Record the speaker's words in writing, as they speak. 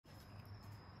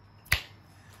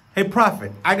Hey,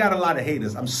 Prophet, I got a lot of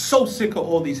haters. I'm so sick of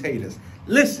all these haters.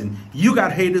 Listen, you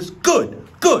got haters. Good,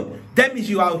 good. That means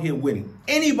you out here winning.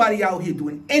 Anybody out here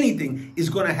doing anything is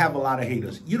going to have a lot of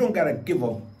haters. You don't got to give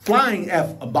a flying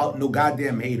F about no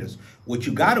goddamn haters. What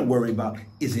you got to worry about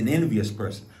is an envious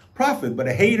person. Prophet, but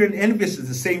a hater and envious is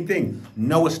the same thing.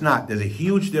 No, it's not. There's a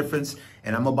huge difference,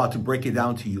 and I'm about to break it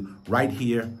down to you right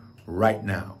here, right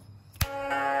now.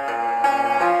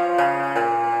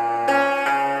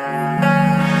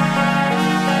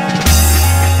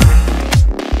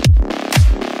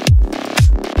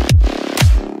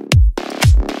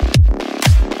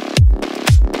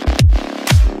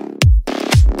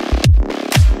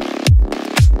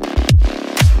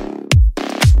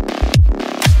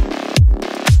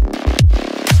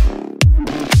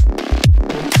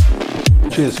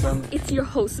 It's your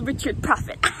host, Richard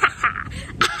Prophet.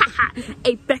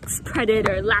 Apex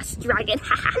Predator, Last Dragon.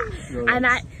 I'm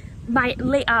at my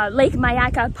Lake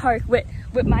Mayaka Park with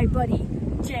my buddy,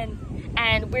 Jin.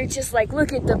 And we're just like,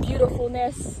 look at the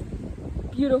beautifulness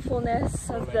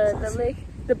of the lake,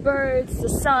 the birds, the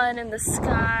sun, and the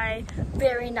sky.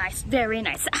 Very nice, very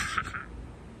nice.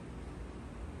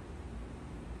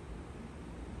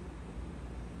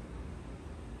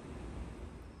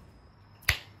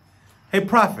 Hey,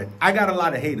 Prophet, I got a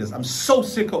lot of haters. I'm so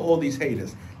sick of all these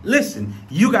haters. Listen,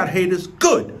 you got haters.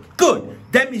 Good, good.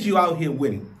 That means you out here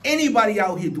winning. Anybody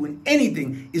out here doing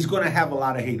anything is going to have a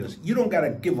lot of haters. You don't got to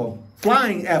give a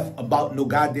flying F about no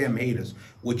goddamn haters.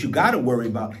 What you got to worry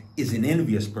about is an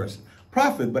envious person.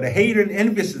 Prophet, but a hater and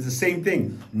envious is the same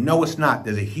thing. No, it's not.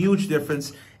 There's a huge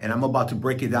difference, and I'm about to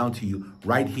break it down to you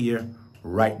right here,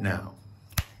 right now.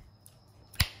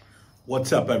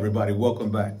 What's up, everybody?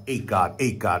 Welcome back. 8 God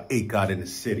in the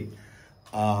city.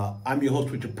 I'm your host,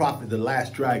 Richard Prophet, the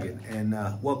Last Dragon, and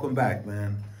welcome back,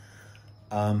 man.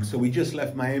 So we just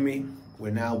left Miami.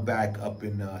 We're now back up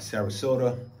in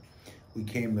Sarasota. We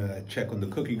came to check on the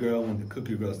Cookie Girl, in the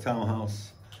Cookie Girl's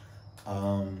townhouse.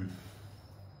 And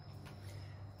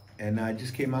I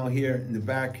just came out here in the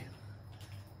back,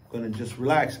 gonna just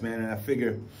relax, man, and I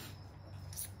figure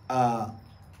I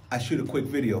shoot a quick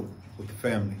video with the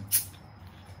family.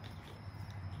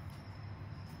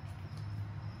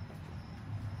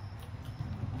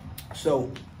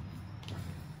 So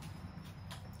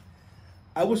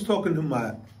I was talking to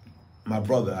my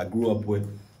brother I grew up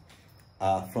with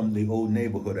from the old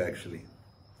neighborhood, actually,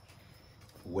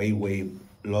 way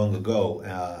long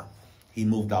ago. He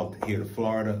moved out here to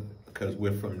Florida because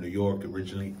we're from New York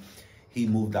originally. He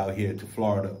moved out here to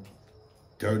Florida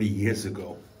 30 years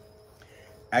ago.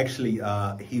 Actually,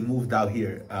 he moved out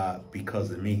here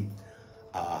because of me.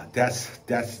 That's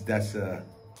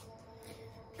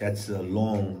a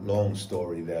long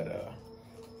story that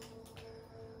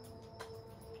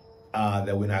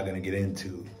we're not gonna get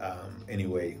into.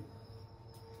 Anyway,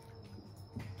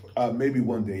 maybe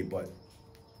one day, but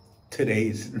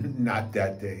today's not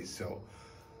that day. So,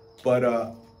 but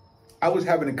I was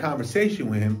having a conversation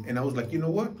with him, and I was like, you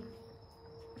know what?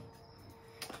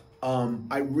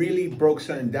 I really broke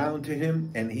something down to him,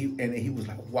 and he was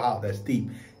like, wow, that's deep.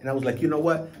 And I was like, you know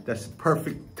what? That's the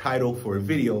perfect title for a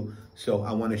video. So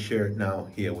I want to share it now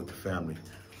here with the family.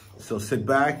 So sit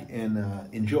back and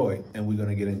enjoy, and we're going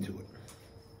to get into it.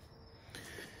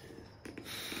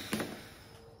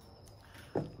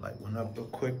 Light one up real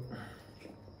quick.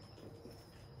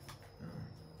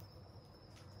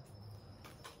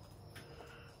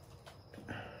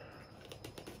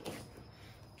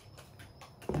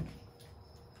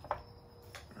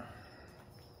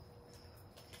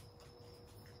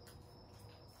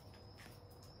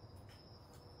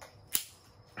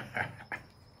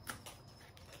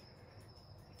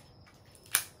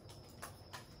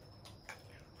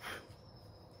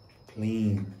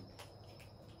 Clean.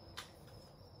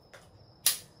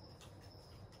 It's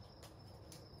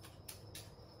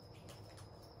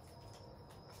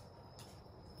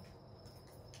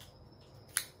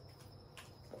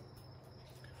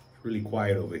really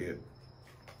quiet over here,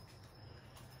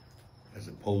 as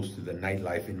opposed to the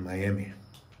nightlife in Miami.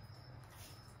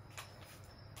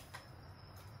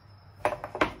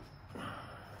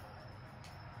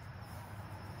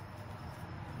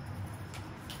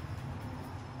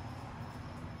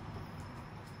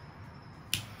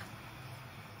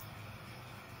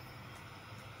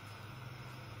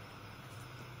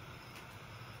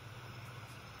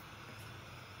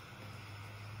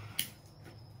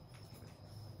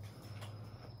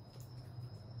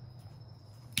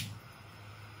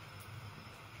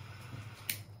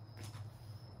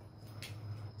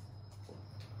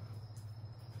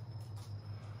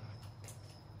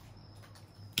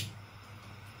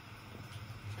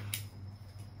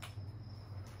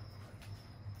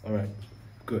 All right,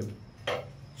 good.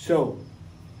 So,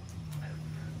 I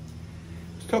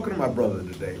was talking to my brother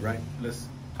today, right?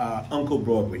 Uncle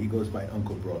Broadway. He goes by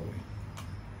Uncle Broadway.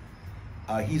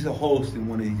 He's a host in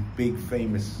one of these big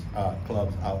famous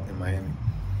clubs out in Miami.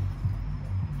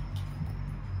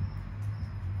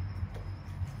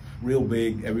 Real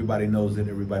big, everybody knows it,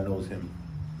 everybody knows him.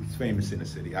 He's famous in the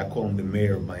city. I call him the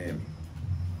mayor of Miami.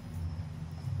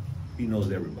 He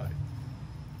knows everybody.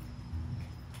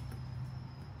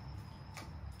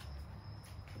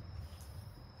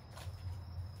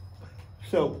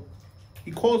 So,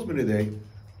 he calls me today.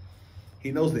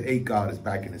 He knows the 8 God is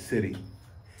back in the city.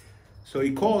 So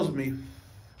he calls me.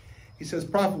 He says,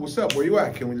 Prophet, what's up? Where you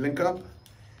at? Can we link up?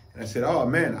 And I said, oh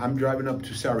man, I'm driving up to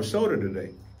Sarasota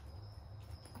today.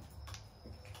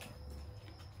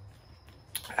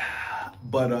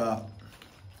 But, oh,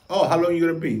 how long are you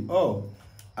going to be? Oh,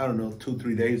 I don't know,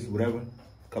 2-3 days, whatever.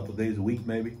 A couple of days, a week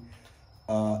maybe.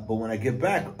 But when I get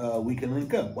back, we can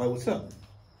link up. Why, what's up?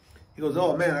 He goes,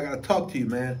 oh man, I got to talk to you,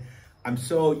 man. I'm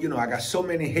so, I got so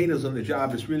many haters on the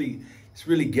job. It's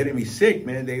really getting me sick,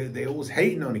 man. They always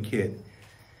hating on the kid.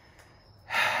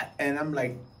 And I'm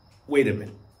like, wait a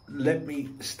minute. Let me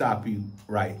stop you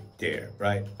right there,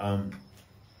 right?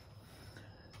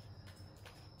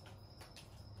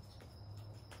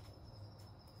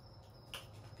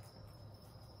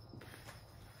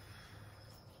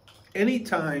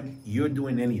 Anytime you're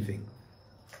doing anything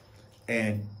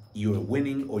and you're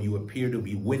winning or you appear to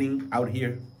be winning out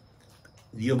here,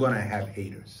 you're going to have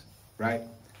haters, right?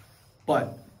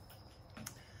 But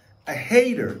a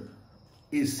hater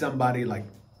is somebody like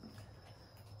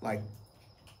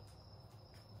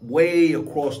way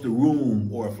across the room,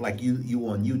 or if like you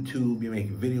on YouTube, you're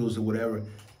making videos or whatever,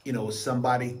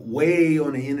 somebody way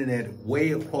on the internet,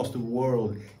 way across the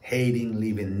world, hating,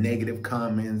 leaving negative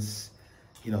comments,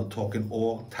 talking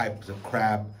all types of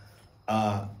crap.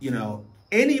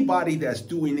 Anybody that's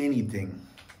doing anything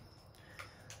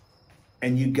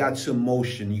and you got some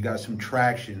motion, you got some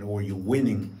traction, or you're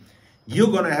winning,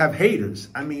 you're going to have haters.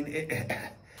 I mean,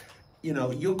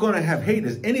 you're going to have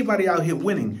haters. Anybody out here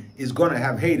winning is going to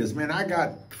have haters. Man, I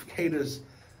got haters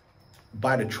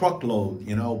by the truckload,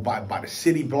 by the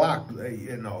city block,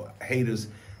 haters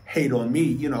hate on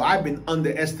me. I've been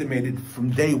underestimated from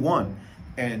day one.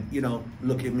 And,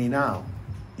 look at me now,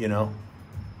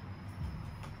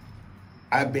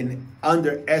 I've been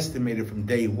underestimated from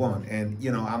day one, and,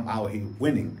 I'm out here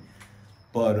winning.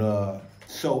 But,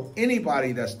 so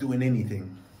anybody that's doing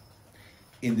anything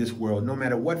in this world, no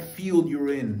matter what field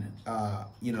you're in,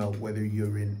 whether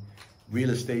you're in real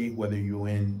estate, whether you're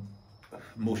in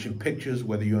motion pictures,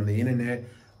 whether you're on the internet,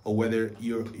 or whether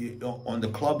you're on the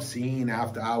club scene,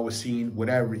 after hour scene,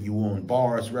 whatever, you own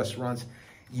bars, restaurants,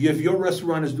 if your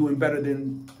restaurant is doing better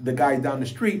than the guy down the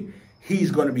street,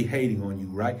 he's going to be hating on you,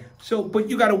 right? So, but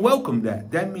you got to welcome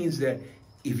that. That means that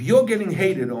if you're getting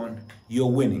hated on, you're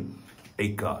winning.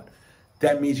 Thank God.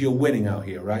 That means you're winning out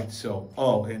here, right? So,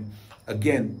 and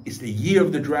again, it's the year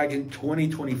of the dragon,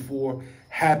 2024.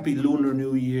 Happy Lunar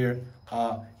New Year.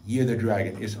 Year of the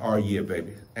dragon. It's our year,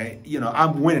 baby. And,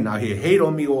 I'm winning out here. Hate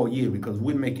on me all year because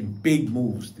we're making big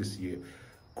moves this year.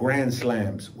 Grand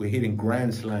slams. We're hitting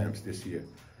grand slams this year.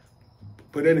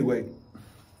 But anyway,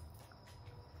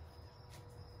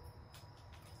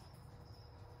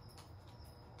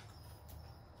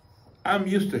 I'm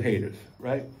used to haters,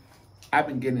 right? I've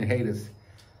been getting haters,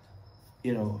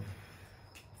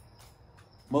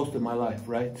 most of my life,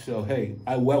 right? So, hey,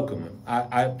 I welcome them.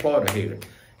 I applaud a hater.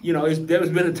 There's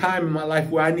been a time in my life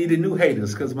where I needed new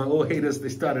haters because my old haters, they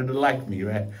started to like me,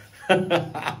 right?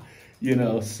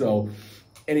 So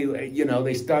anyway,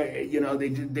 they start,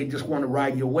 they just want to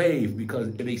ride your wave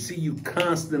because they see you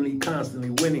constantly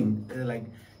winning. They're like,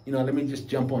 let me just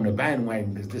jump on the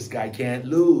bandwagon because this guy can't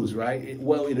lose, right? It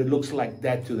looks like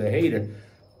that to the hater.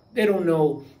 They don't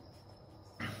know,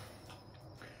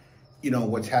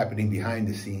 what's happening behind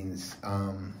the scenes.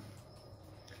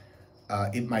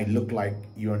 It might look like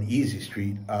you're on easy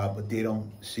street, but they don't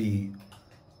see,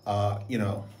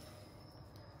 the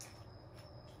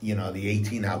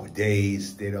 18-hour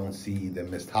days. They don't see the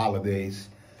missed holidays.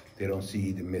 They don't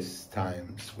see the missed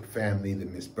times with family, the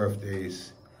missed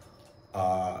birthdays.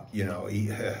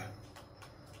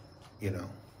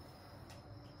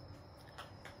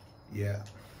 Yeah,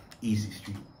 easy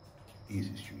street.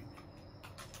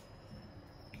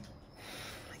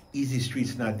 Easy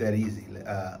street's not that easy,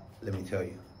 let me tell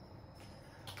you.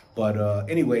 But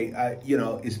anyway,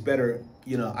 it's better,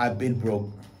 I've been broke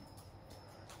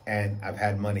and I've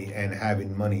had money, and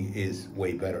having money is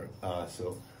way better.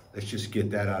 So let's just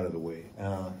get that out of the way.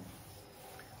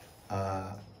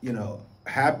 You know,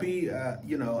 happy,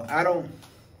 you know, I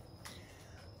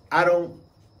don't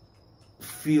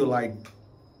feel like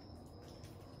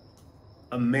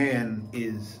a man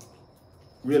is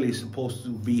really supposed to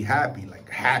be happy, like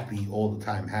happy all the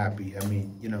time, happy. I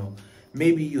mean, you know,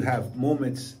 maybe you have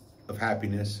moments of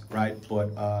happiness, right?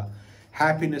 But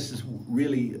happiness is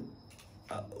really,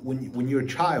 when you're a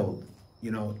child,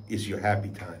 you know, is your happy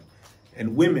time.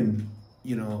 And women,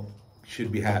 you know,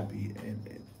 should be happy.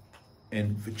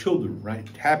 And for children, right?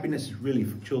 Happiness is really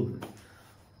for children.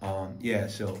 Yeah,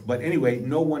 so, but anyway,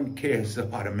 no one cares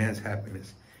about a man's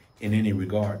happiness in any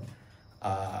regard.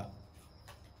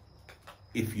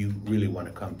 If you really want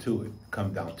to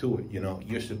come down to it, you know,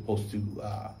 you're supposed to,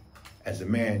 as a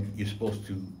man, you're supposed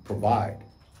to provide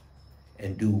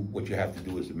and do what you have to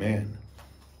do as a man.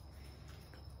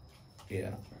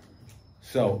 Yeah.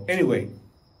 So anyway,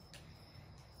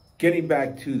 getting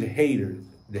back to the hater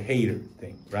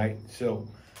thing, right? So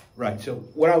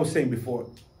what I was saying before,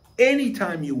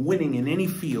 anytime you're winning in any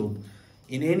field,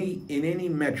 in any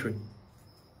metric,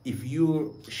 if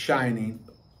you're shining,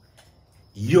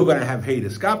 you're gonna have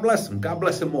haters. God bless them. God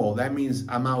bless them all. That means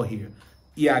I'm out here.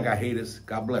 Yeah, I got haters.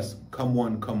 God bless them. Come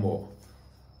one, come all.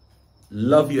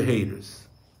 Love your haters.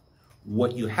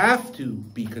 What you have to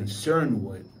be concerned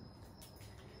with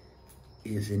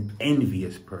is an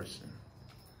envious person.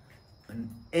 An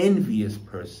envious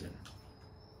person.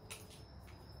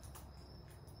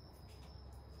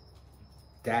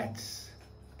 That's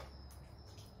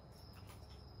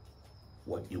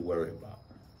what you worry about.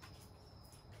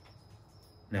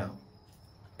 Now,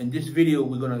 in this video,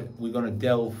 we're gonna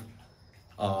delve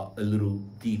a little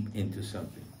deep into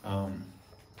something.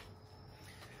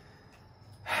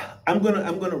 I'm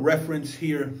gonna reference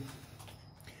here.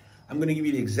 I'm gonna give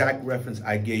you the exact reference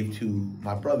I gave to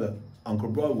my brother, Uncle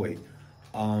Broadway.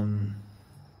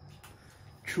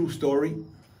 True story.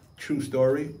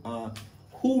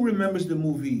 Who remembers the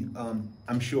movie?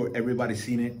 I'm sure everybody's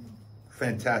seen it.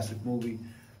 Fantastic movie,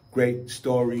 great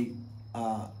story.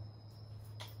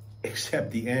 Except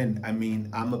the end. I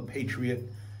mean, I'm a patriot.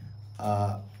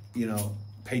 You know,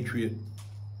 patriot.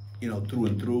 You know, through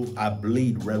and through. I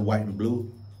bleed red, white, and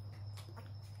blue.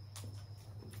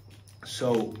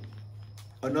 So,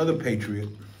 another patriot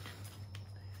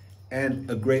and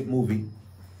a great movie,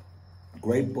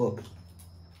 great book,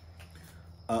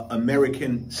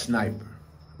 American Sniper,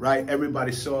 right?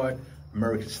 Everybody saw it,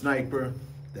 American Sniper.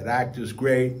 That actor's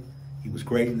great. He was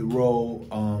great in the role.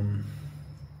 I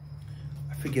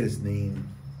forget his name.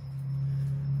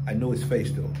 I know his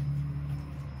face though.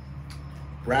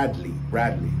 Bradley,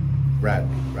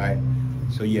 right?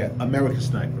 So yeah, American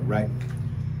Sniper, right?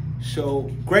 So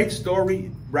great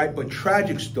story, right? But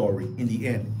tragic story in the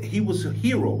end. He was a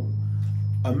hero.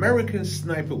 American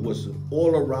Sniper was an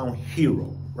all-around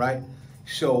hero, right?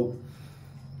 So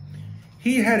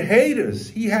he had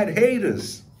haters.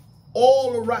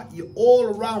 All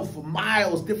around for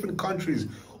miles, different countries,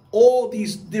 all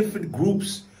these different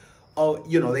groups.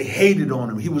 You know, they hated on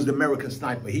him. He was the American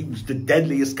Sniper. He was the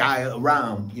deadliest guy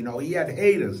around. You know, he had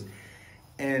haters,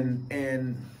 and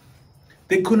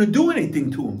they couldn't do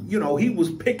anything to him. You know, he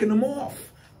was picking them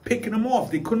off. They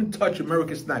couldn't touch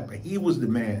American Sniper. He was the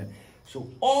man. So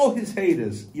all his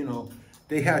haters, you know,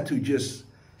 they had to just,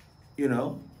 you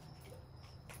know,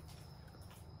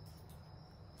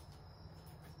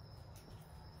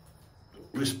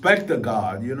 respect the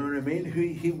God, you know what I mean?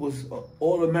 He was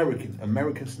all-American,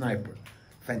 American Sniper.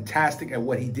 Fantastic at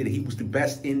what he did. He was the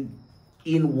best in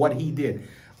what he did.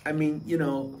 I mean, you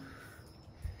know,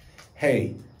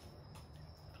 hey,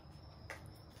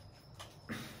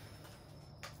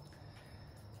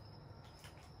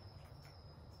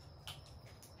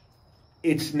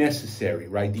 it's necessary,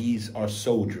 right? These are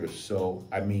soldiers. So,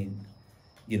 I mean,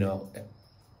 you know,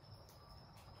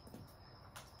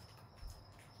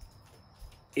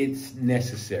 it's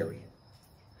necessary.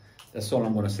 That's all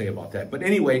I'm going to say about that. But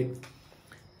anyway,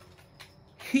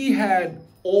 he had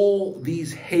all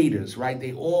these haters, right?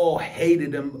 They all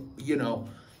hated him, you know,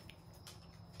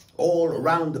 all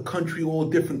around the country, all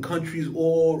different countries,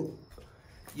 all,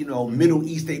 you know, Middle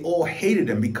East. They all hated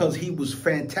him because he was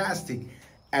fantastic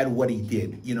at what he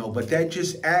did, you know. But that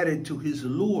just added to his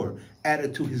allure,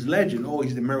 added to his legend. Oh,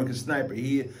 he's the American Sniper.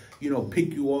 He, you know,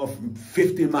 pick you off from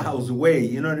 50 miles away.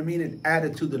 You know what I mean? It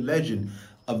added to the legend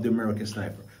of the American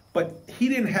Sniper. But he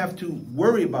didn't have to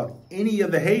worry about any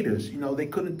of the haters. You know, they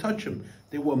couldn't touch him.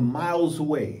 They were miles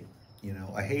away. You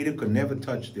know, a hater could never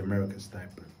touch the American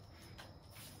Sniper.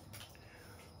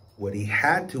 What he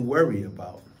had to worry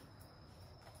about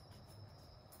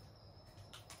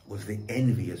was the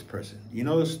envious person. You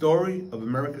know the story of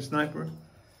American Sniper?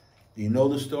 Do you know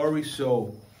the story?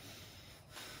 So,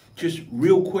 just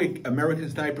real quick, American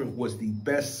Sniper was the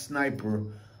best sniper.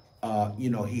 You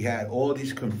know, he had all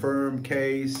these confirmed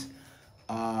Ks.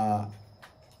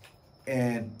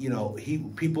 And, you know,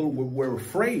 people were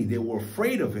afraid. They were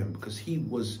afraid of him because he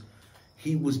was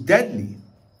deadly.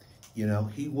 You know,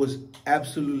 he was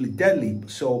absolutely deadly.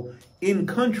 So in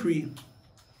country,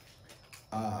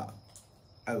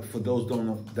 for those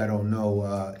that don't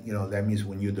know, you know, that means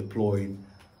when you're deployed,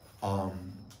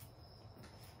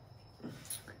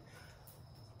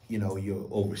 you know, you're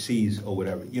overseas or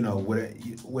whatever, you know,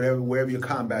 wherever your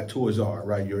combat tours are,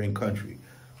 right? You're in country.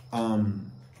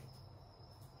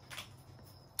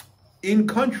 In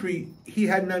country, he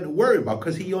had nothing to worry about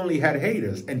because he only had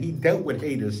haters, and he dealt with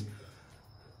haters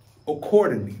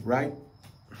accordingly, right?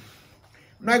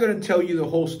 I'm not going to tell you the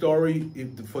whole story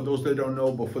for those that don't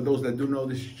know, but for those that do know,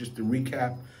 this is just a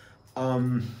recap.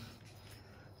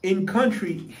 In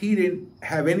country, he didn't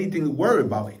have anything to worry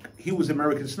about. He was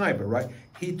American Sniper, right?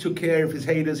 He took care of his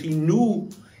haters. He knew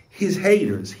his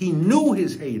haters. He knew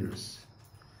his haters.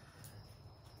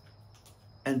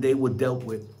 And they were dealt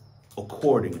with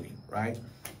accordingly, right?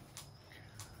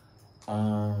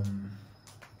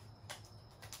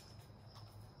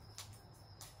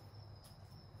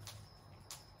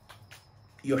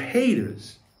 Your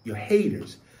haters,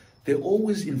 they're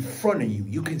always in front of you.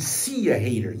 You can see a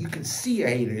hater. You can see a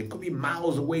hater. It could be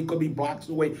miles away, it could be blocks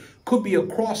away, could be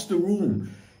across the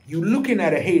room. You're looking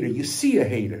at a hater. You see a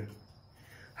hater.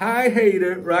 Hi,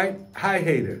 hater, right? Hi,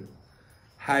 hater.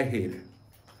 Hi, hater.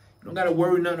 You don't got to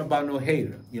worry nothing about no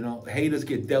hater. You know, haters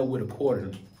get dealt with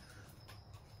accordingly.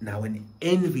 Now, an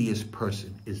envious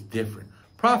person is different.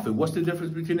 Prophet, what's the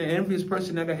difference between an envious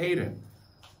person and a hater?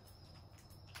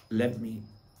 Let me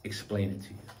explain it to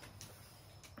you.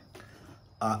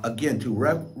 Again, to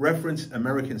reference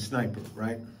American Sniper,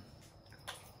 right?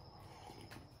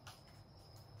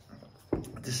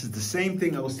 This is the same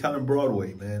thing I was telling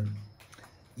Broadway, man.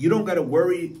 You don't got to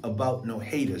worry about no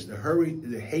haters. The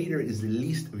hater is the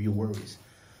least of your worries.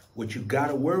 What you got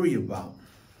to worry about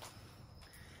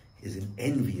is an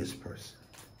envious person.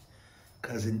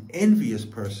 Because an envious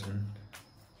person,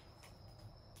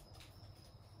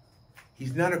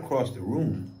 he's not across the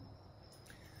room.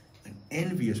 An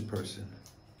envious person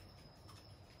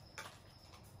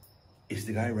is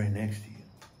the guy right next to you.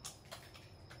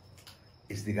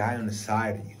 It's the guy on the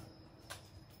side of you.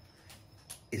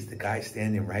 It's the guy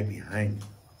standing right behind you.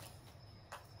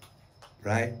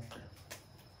 Right?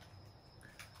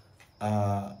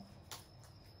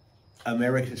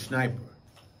 American Sniper.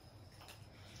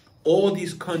 All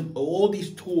these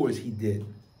tours he did,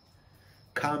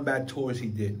 combat tours he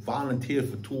did, volunteered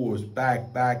for tours, back,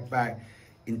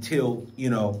 until, you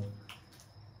know,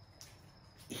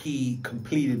 he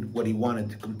completed what he wanted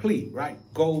to complete, right?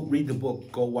 Go read the book,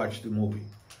 go watch the movie.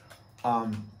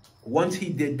 Once he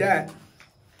did that,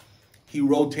 he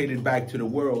rotated back to the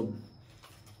world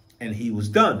and he was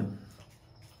done.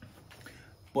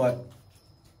 But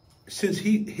since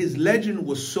his legend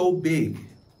was so big,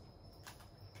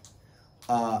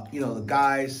 you know, the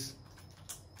guys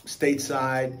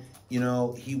stateside, you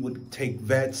know, he would take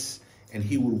vets and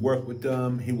he would work with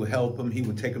them. He would help them. He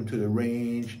would take them to the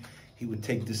range. He would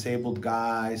take disabled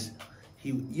guys.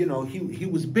 He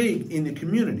was big in the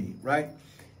community, right?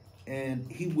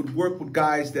 And he would work with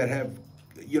guys that have,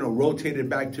 you know, rotated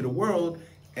back to the world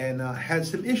and had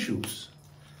some issues.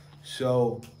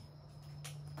 So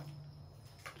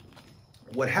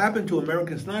what happened to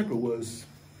American Sniper was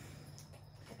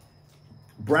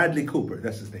Bradley Cooper.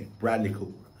 That's his name, Bradley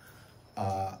Cooper.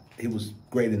 He was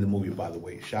great in the movie, by the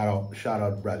way. Shout out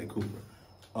to Bradley Cooper.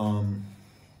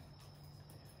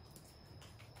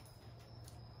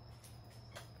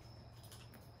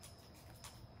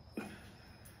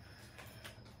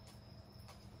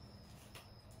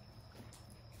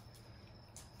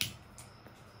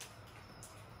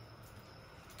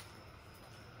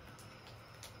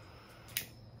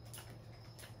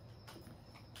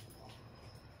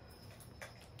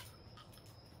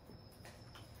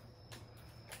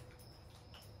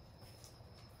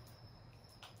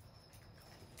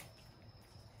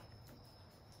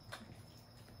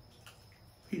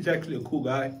 He's actually a cool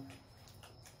guy.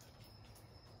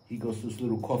 He goes to this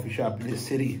little coffee shop in his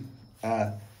city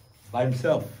by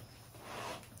himself.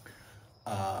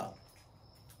 And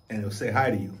he'll say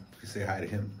hi to you. If you say hi to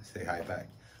him, say hi back.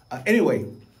 Anyway,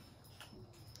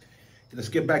 let's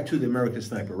get back to the American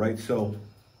Sniper, right? So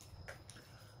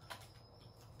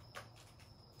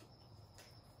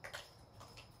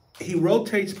he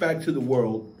rotates back to the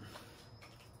world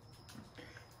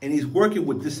and he's working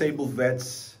with disabled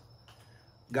vets,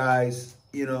 guys,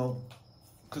 you know,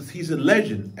 because he's a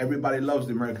legend. Everybody loves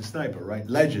the American Sniper, right?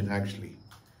 Legend, actually.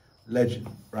 Legend,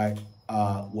 right?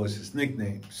 Was his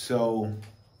nickname. So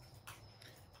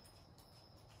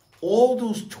all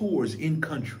those tours in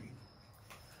country,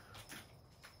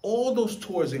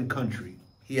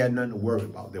 he had nothing to worry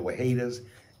about. There were haters,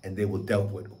 and they were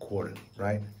dealt with accordingly,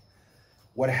 right?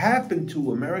 What happened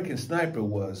to American Sniper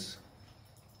was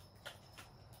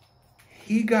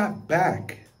he got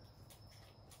back.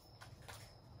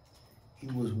 He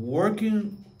was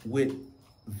working with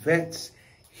vets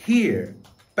here,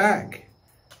 back,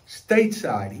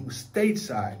 stateside. He was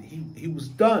stateside. He was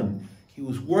done. He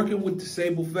was working with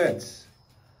disabled vets.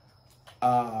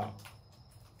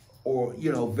 Or,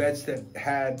 you know, vets that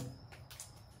had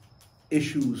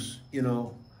issues, you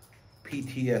know,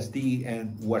 PTSD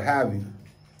and what have you.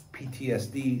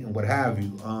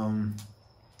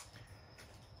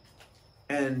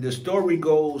 And the story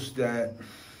goes that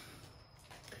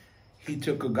he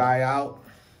took a guy out,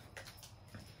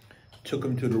 took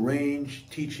him to the range,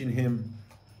 teaching him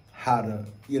how to,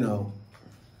 you know,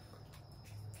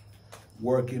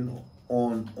 working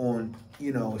on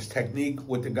you know, his technique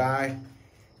with the guy.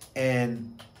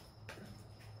 And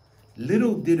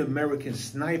little did American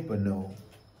Sniper know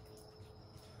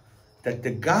that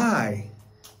the guy,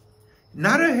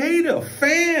 not a hater, a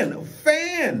fan.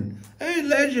 Hey,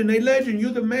 legend,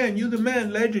 you're the man,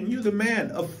 legend, you're the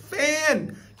man. A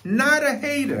fan, not a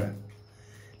hater.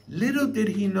 Little did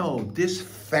he know this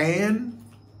fan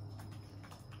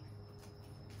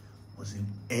was an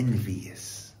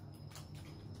envious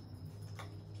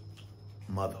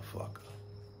motherfucker.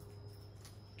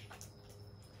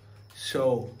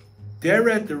 So they're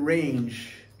at the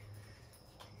range.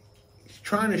 He's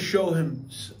trying to show him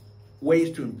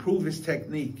ways to improve his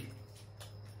technique.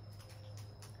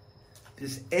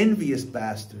 This envious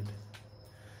bastard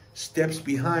steps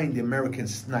behind the American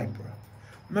Sniper.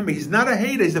 Remember, he's not a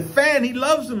hater. He's a fan. He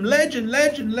loves him. Legend,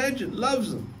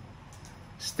 loves him.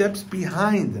 Steps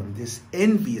behind them. This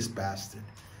envious bastard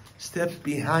steps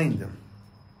behind them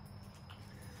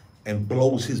and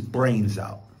blows his brains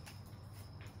out.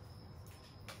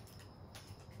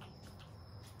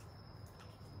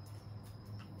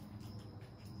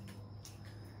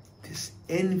 This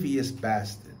envious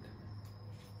bastard,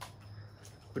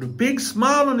 with a big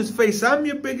smile on his face, I'm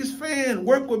your biggest fan,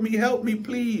 work with me, help me,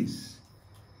 please.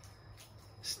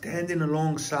 Standing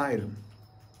alongside him,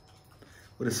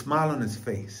 with a smile on his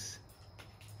face,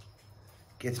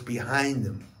 gets behind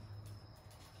him,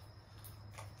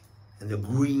 and the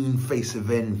green face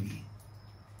of envy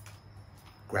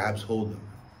grabs hold of him.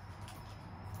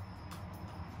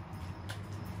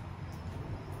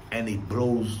 And he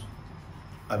blows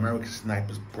American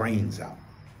Sniper's brains out.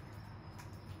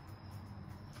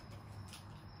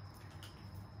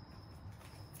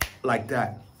 Like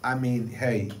that. I mean,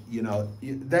 hey, you know,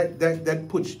 that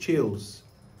puts chills.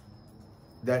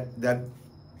 That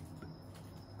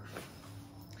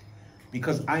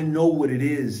because I know what it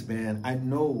is, man. I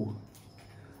know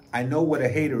what a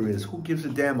hater is. Who gives a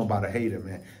damn about a hater,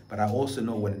 man? But I also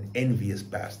know what an envious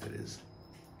bastard is.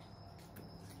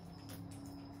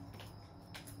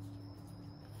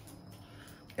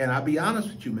 And I'll be honest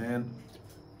with you, man.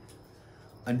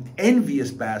 An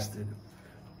envious bastard,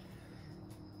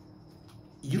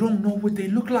 you don't know what they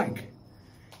look like.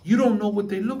 You don't know what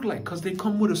they look like because they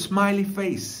come with a smiley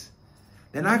face.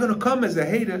 They're not going to come as a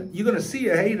hater. You're going to see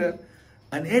a hater.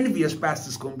 An envious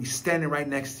bastard's going to be standing right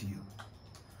next to you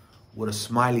with a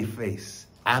smiley face.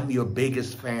 I'm your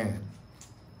biggest fan.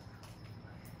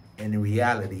 And in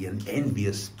reality, an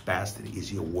envious bastard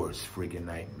is your worst friggin'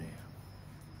 nightmare.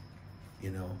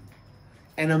 You know?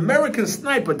 An American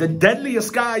Sniper, the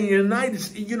deadliest guy in the United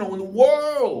States, you know, in the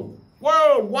world.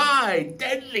 Worldwide,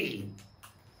 deadly.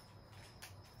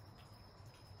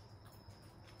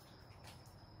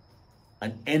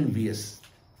 An envious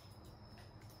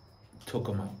took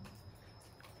him out.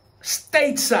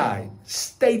 Stateside,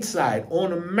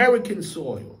 on American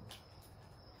soil.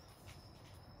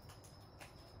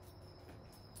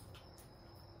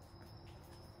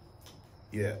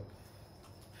 Yeah.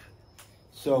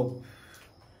 So,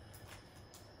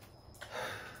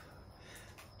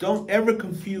 don't ever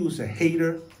confuse a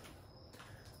hater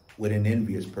with an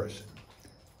envious person.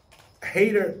 A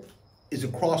hater is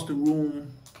across the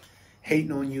room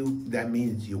hating on you. That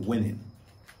means you're winning.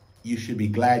 You should be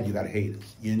glad you got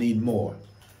haters. You need more,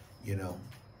 you know.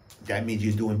 That means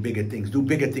you're doing bigger things. Do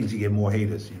bigger things, you get more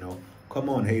haters, you know. Come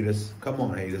on, haters. Come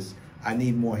on, haters. I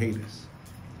need more haters.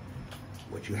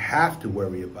 What you have to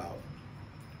worry about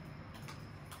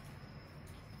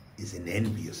is an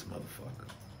envious motherfucker.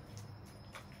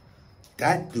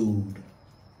 That dude,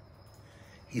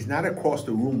 He's not across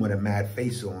the room with a mad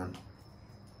face on,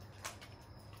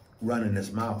 running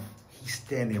his mouth. He's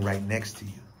standing right next to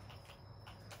you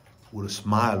with a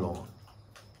smile on,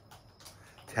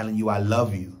 telling you, I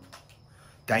love you.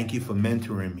 Thank you for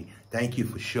mentoring me. Thank you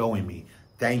for showing me.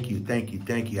 Thank you, thank you,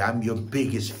 thank you. I'm your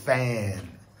biggest fan.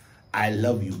 I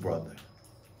love you, brother.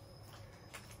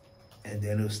 And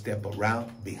then he'll step around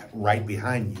right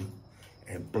behind you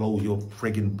and blow your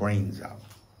friggin' brains out.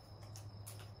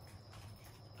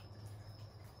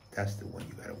 That's the one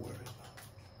you gotta worry about.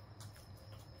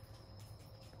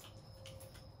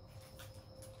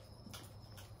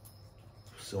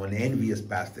 So an envious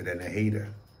bastard and a hater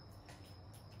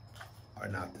are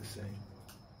not the same.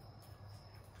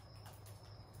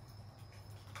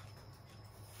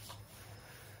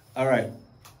 All right,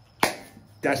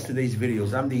 that's today's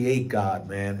videos. I'm the 8 God,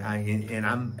 man. I'm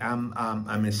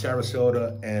in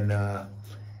Sarasota, and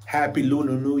happy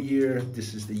Lunar New Year.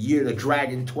 This is the year of the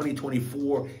dragon.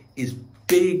 2024 is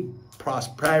big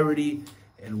prosperity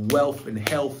and wealth and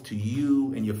health to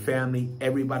you and your family.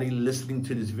 Everybody listening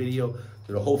to this video,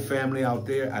 to the whole family out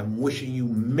there, I'm wishing you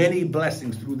many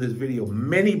blessings through this video.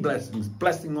 Many blessings.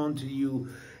 Blessing onto you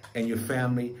and your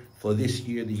family for this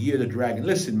year, the year of the dragon.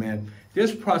 Listen, man,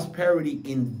 there's prosperity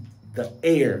in the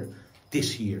air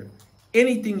this year.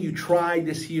 Anything you try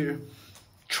this year,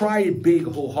 try it big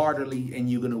wholeheartedly, and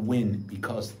you're going to win,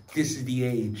 because this is the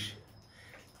age.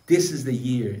 This is the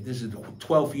year. This is the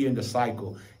 12th year in the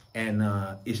cycle, and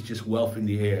it's just wealth in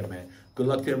the air, man. Good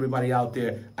luck to everybody out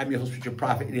there. I'm your host, Richard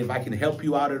Prophet, and if I can help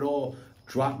you out at all,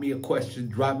 drop me a question,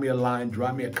 drop me a line,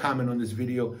 drop me a comment on this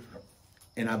video,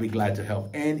 and I'll be glad to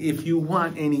help. And if you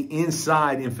want any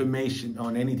inside information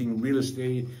on anything real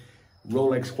estate,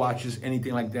 Rolex watches,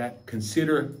 anything like that,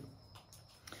 consider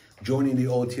joining the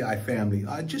OTI family.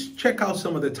 Just check out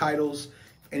some of the titles.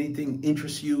 If anything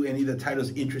interests you, any of the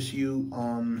titles interest you,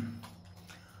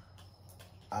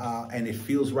 and it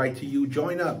feels right to you,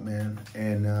 join up, man.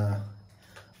 And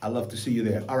I'd love to see you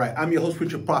there. All right, I'm your host,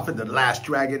 Richard Prophet, the Last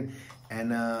Dragon.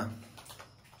 And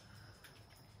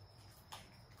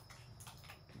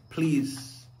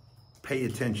please pay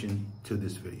attention to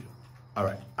this video. All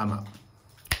right, I'm out.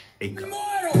 Immortal.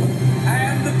 I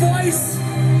am the voice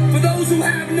for those who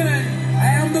have none. I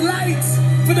am the light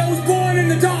for those born in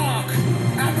the dark.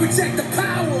 I protect the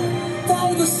power for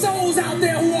all the souls out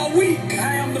there who are weak.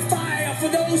 I am the fire for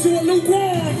those who are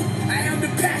lukewarm. I am the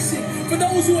passion for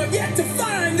those who have yet to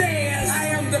find theirs. I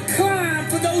am the climb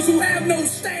for those who have no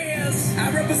stairs.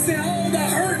 I represent all the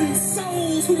hurting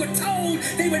souls who were told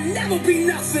they would never be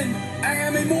nothing. I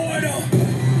am immortal.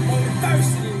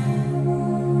 University.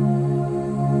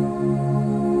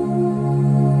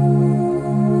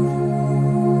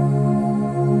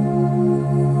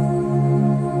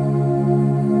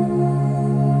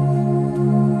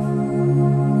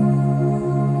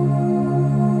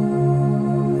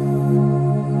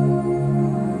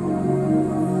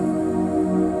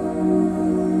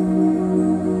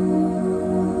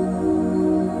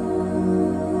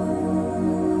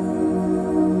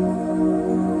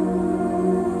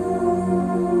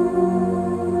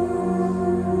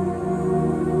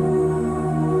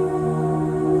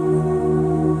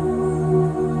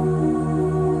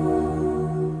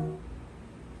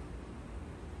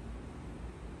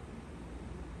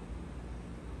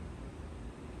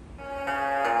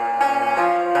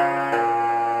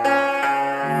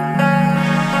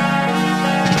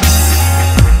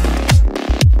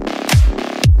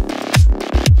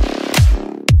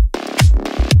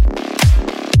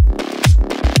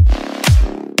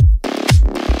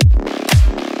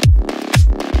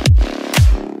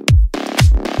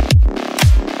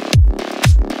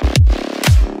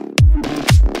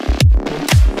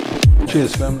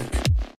 Cheers, family.